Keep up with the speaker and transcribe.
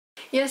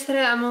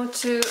Yesterday I moved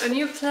to a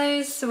new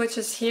place, which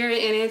is here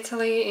in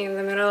Italy, in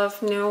the middle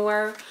of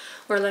nowhere.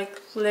 We're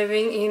like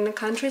living in the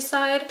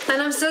countryside,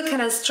 and I'm still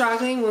kind of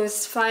struggling with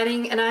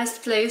finding a nice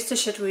place to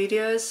shoot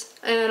videos.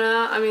 And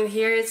I mean,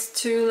 here it's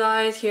too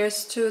light, here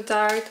it's too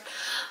dark.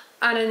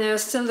 I don't know,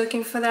 still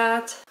looking for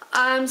that.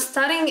 I'm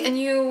starting a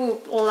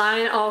new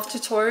line of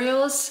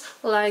tutorials,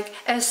 like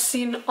as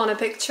seen on a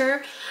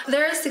picture.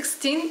 There are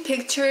 16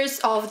 pictures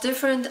of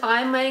different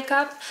eye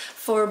makeup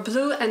for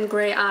blue and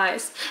gray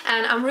eyes,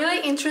 and I'm really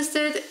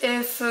interested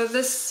if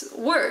this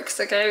works,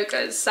 okay,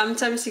 because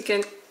sometimes you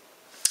can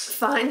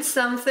find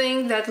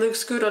something that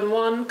looks good on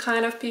one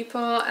kind of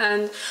people,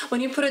 and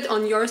when you put it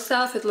on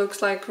yourself it looks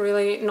like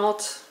really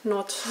not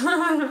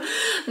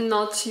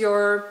not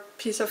your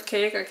piece of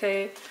cake,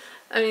 okay.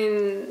 I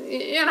mean,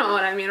 you know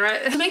what I mean,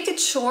 right? To make it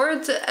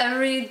short,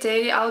 every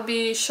day I'll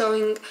be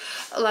showing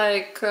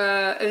like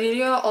a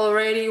video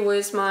already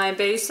with my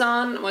base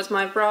on, with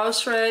my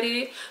brows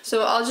ready.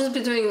 So I'll just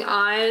be doing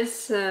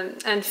eyes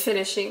and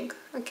finishing,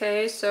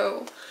 okay?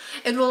 So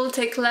it will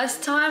take less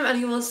time and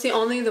you will see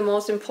only the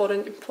most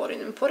important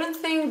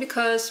thing,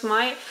 because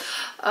my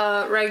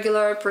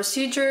regular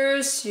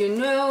procedures, you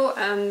know,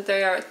 and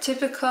they are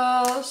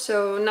typical,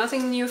 so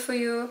nothing new for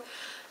you.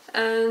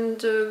 And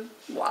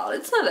well,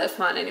 it's not that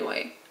fun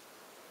anyway.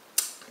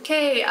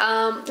 Okay,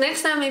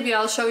 next time maybe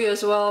I'll show you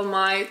as well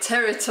my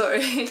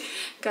territory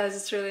because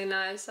it's really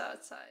nice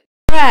outside.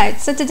 Right,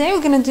 so today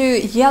we're gonna do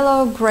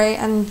yellow, gray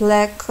and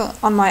black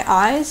on my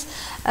eyes.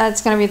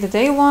 It's gonna be the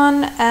day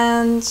one,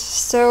 and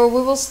so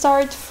we will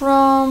start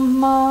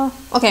from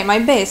okay, my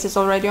base is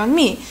already on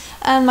me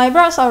and my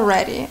brows are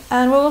ready,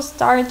 and we will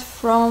start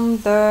from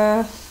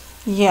the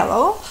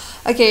yellow.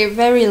 Okay,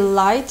 very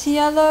light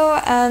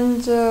yellow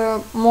and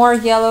more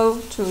yellow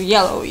to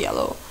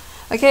yellow.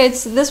 Okay,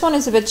 this one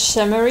is a bit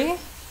shimmery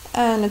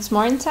and it's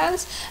more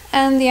intense,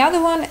 and the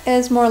other one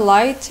is more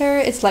lighter.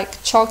 It's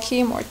like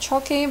chalky, more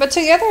chalky, but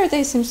together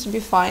they seems to be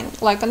fine,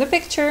 like on the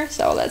picture.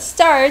 So let's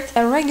start.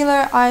 A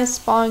regular eye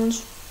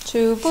sponge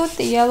to put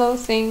the yellow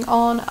thing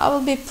on. I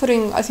will be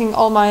putting, I think,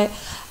 all my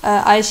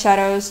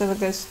eyeshadows with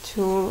this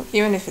tool,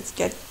 even if it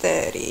gets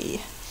dirty.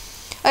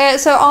 Okay,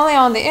 so only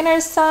on the inner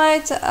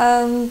side,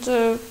 and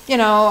you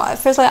know,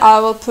 firstly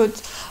I will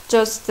put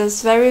just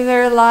this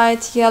very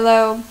light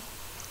yellow,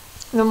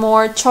 the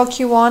more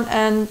chalky one,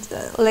 and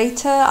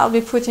later I'll be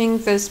putting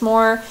this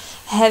more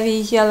heavy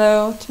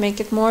yellow to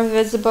make it more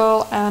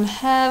visible and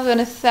have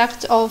an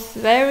effect of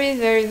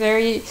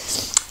very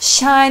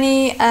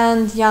shiny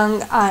and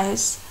young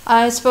eyes.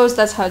 I suppose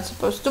that's how it's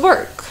supposed to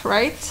work,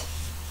 right?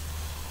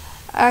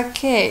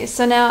 Okay,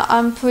 so now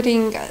I'm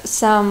putting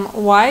some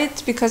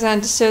white because I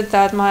understood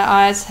that my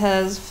eyes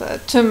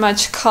have too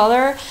much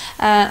color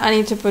and I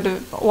need to put a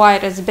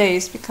white as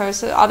base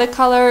because the other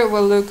color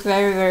will look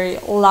very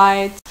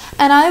light,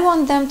 and I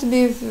want them to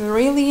be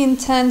really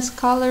intense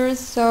colors,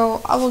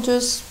 so I will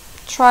just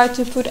try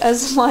to put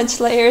as much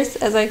layers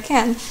as I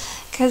can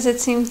because it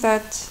seems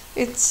that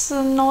it's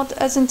not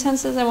as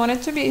intense as I want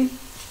it to be.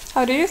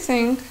 How do you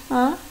think,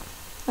 huh?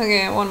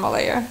 Okay, one more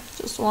layer,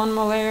 just one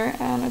more layer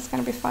and it's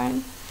gonna be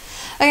fine.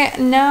 Okay,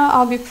 now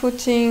I'll be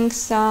putting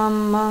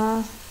some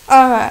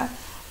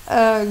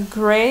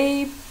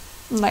gray,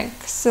 like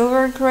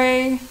silver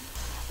gray,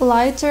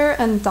 lighter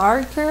and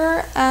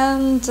darker,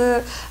 and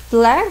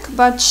black,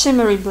 but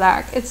shimmery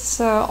black. It's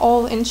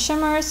all in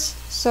shimmers,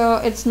 so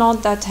it's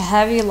not that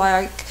heavy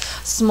like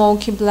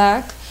smoky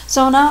black.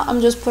 So now I'm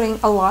just putting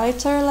a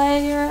lighter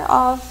layer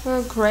of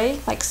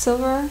gray, like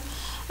silver.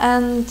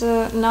 And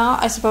now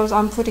I suppose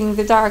I'm putting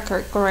the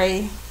darker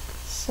gray,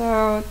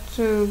 so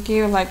to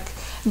give like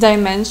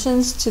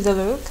dimensions to the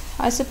look.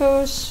 I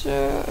suppose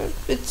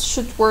it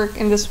should work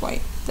in this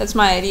way. That's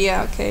my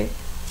idea, okay.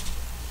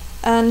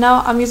 And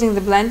now I'm using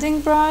the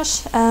blending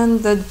brush and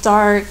the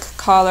dark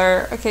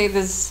color, okay,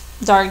 this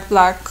dark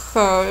black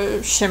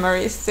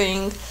shimmery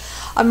thing.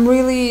 I'm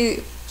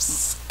really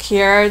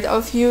scared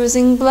of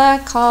using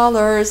black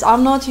colors.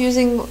 I'm not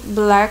using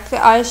black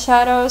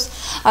eyeshadows.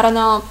 I don't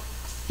know,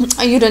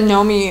 you don't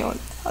know me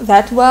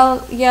that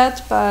well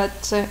yet,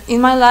 but in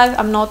my life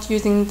I'm not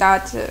using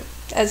that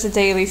as a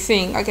daily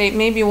thing. Okay,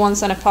 maybe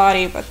once on a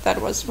party, but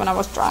that was when I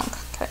was drunk.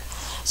 Okay,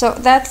 so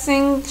that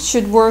thing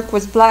should work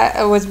with black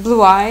with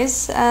blue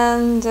eyes,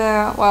 and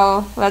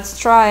well, let's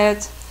try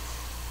it.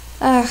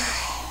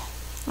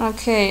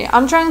 Okay,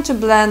 I'm trying to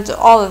blend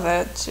all of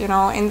it, you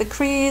know, in the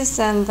crease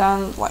and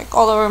then like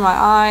all over my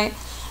eye,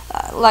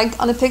 like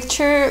on a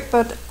picture,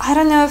 but I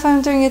don't know if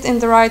I'm doing it in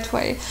the right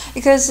way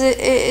because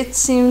it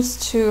seems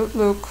to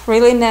look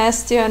really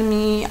nasty on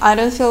me. I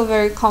don't feel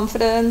very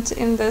confident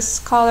in this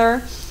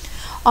color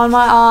on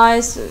my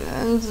eyes,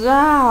 and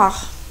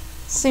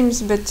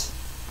seems a bit,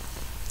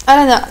 I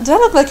don't know, do I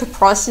look like a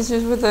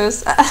prostitute with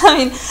this? I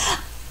mean,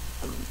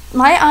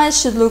 my eyes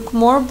should look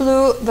more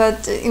blue,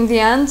 but in the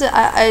end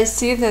I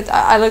see that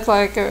I look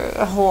like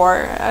a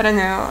whore. I don't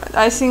know,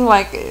 I think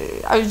like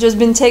I've just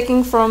been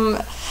taken from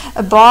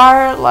a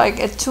bar like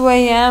at 2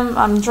 a.m.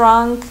 I'm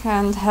drunk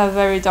and have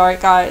very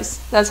dark eyes.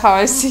 That's how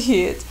I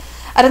see it.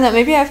 I don't know,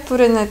 maybe I've put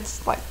in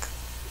it like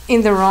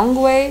in the wrong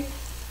way,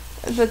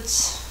 but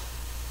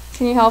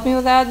can you help me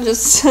with that?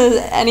 Just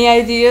any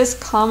ideas,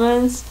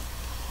 comments?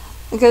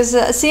 Because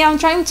see, I'm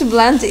trying to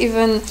blend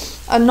even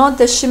not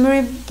the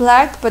shimmery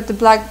black, but the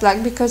black,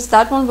 because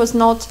that one was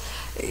not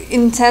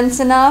intense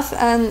enough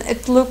and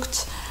it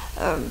looked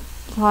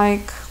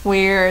like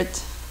weird.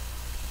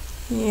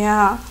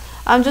 Yeah,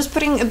 I'm just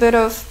putting a bit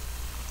of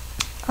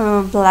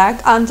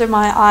black under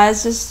my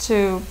eyes just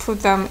to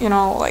put them, you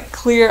know, like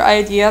clear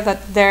idea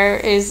that there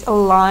is a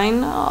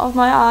line of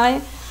my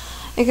eye,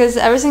 because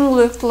everything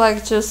looked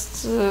like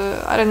just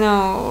I don't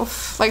know,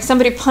 like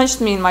somebody punched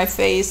me in my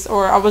face,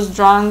 or I was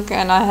drunk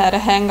and I had a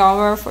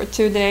hangover for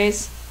 2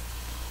 days.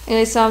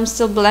 Anyway, so I'm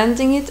still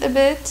blending it a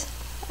bit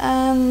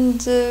and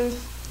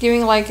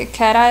giving like a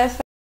cat eye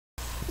effect.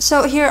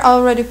 So here I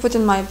already put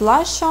in my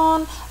blush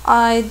on,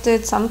 I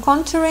did some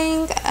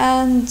contouring,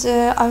 and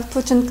I've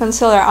put in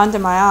concealer under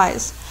my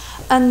eyes.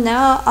 And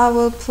now I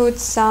will put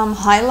some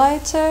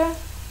highlighter,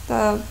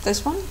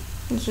 this one,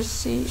 you just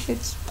see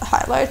it's a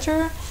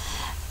highlighter,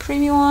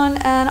 creamy one,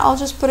 and I'll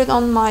just put it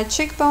on my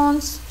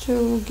cheekbones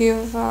to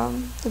give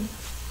the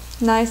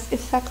nice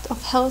effect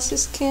of healthy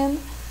skin.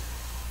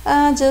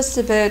 Just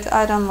a bit,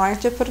 I don't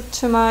like to put it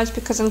too much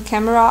because on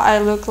camera I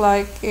look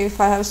like if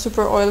I have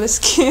super oily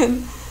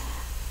skin.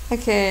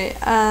 Okay,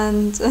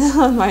 and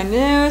on my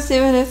nose,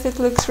 even if it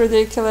looks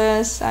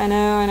ridiculous, I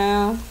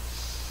know.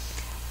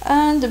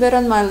 And a bit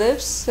on my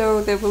lips,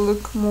 so they will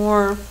look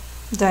more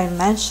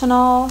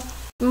dimensional.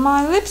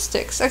 My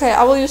lipsticks, okay,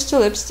 I will use 2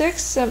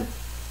 lipsticks.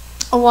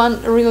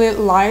 One really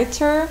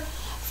lighter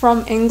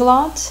from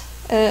Inglot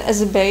as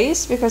a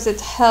base, because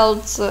it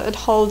holds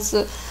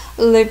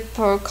lip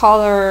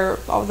color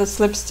of this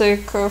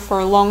lipstick for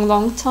a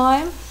long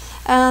time.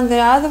 And the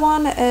other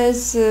one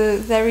is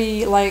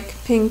very like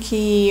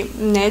pinky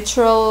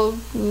natural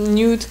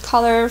nude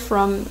color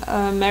from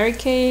Mary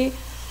Kay,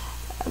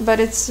 but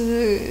it's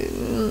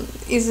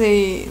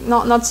easy,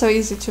 not so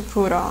easy to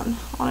put on,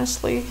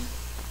 honestly.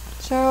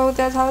 So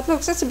that's how it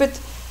looks. It's a bit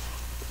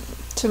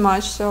too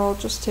much, so I'll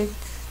just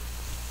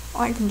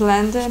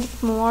blend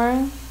it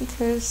more,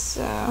 because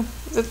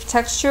the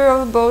texture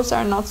of both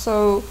are not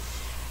so,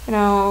 you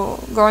know,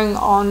 going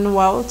on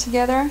well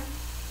together.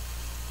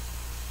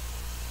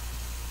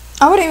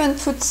 I would even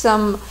put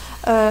some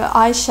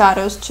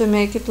eyeshadows to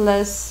make it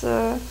less,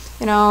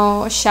 you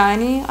know,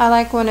 shiny. I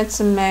like when it's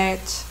a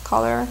matte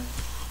color.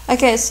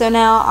 Okay, so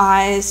now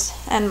eyes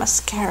and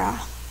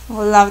mascara.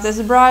 Love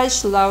this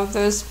brush, love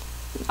this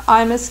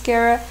eye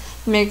mascara.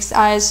 Makes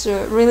eyes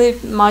really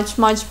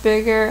much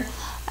bigger,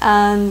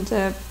 and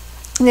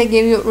they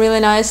give you a really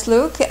nice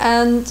look,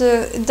 and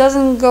it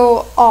doesn't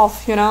go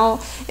off, you know.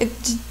 It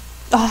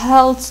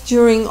holds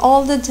during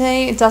all the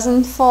day, it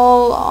doesn't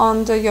fall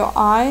under your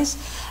eyes,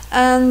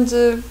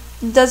 and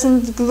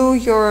doesn't glue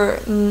your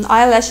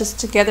eyelashes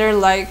together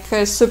like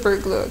super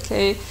glue.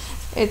 Okay,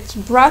 it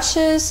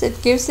brushes,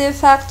 it gives the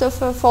effect of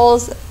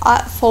false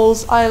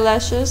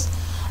eyelashes,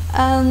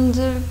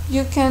 and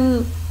you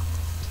can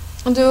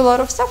do a lot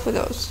of stuff with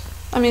those.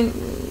 I mean,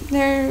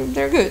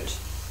 they're good.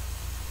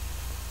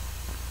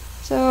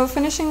 So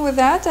finishing with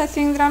that, I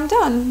think that I'm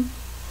done.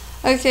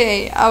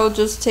 Okay, I will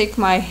just take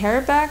my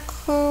hair back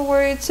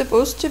where it's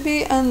supposed to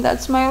be, and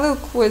that's my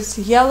look with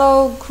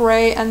yellow,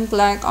 gray and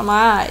black on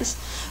my eyes.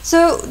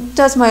 So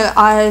does my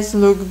eyes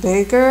look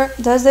bigger?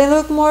 Does they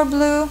look more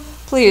blue?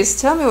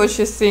 Please tell me what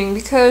you think,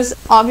 because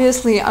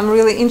obviously I'm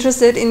really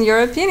interested in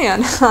your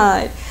opinion.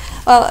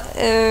 Well,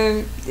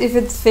 if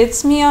it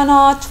fits me or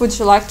not, would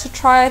you like to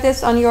try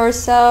this on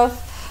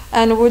yourself?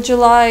 And would you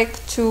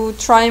like to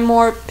try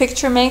more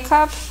picture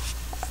makeup?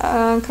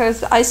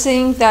 Because I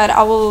think that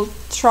I will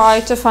try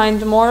to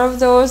find more of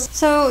those.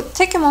 So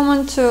take a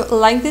moment to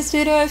like this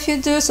video if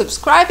you do,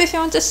 subscribe if you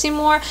want to see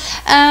more,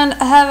 and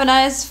have a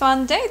nice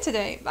fun day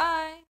today.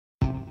 Bye!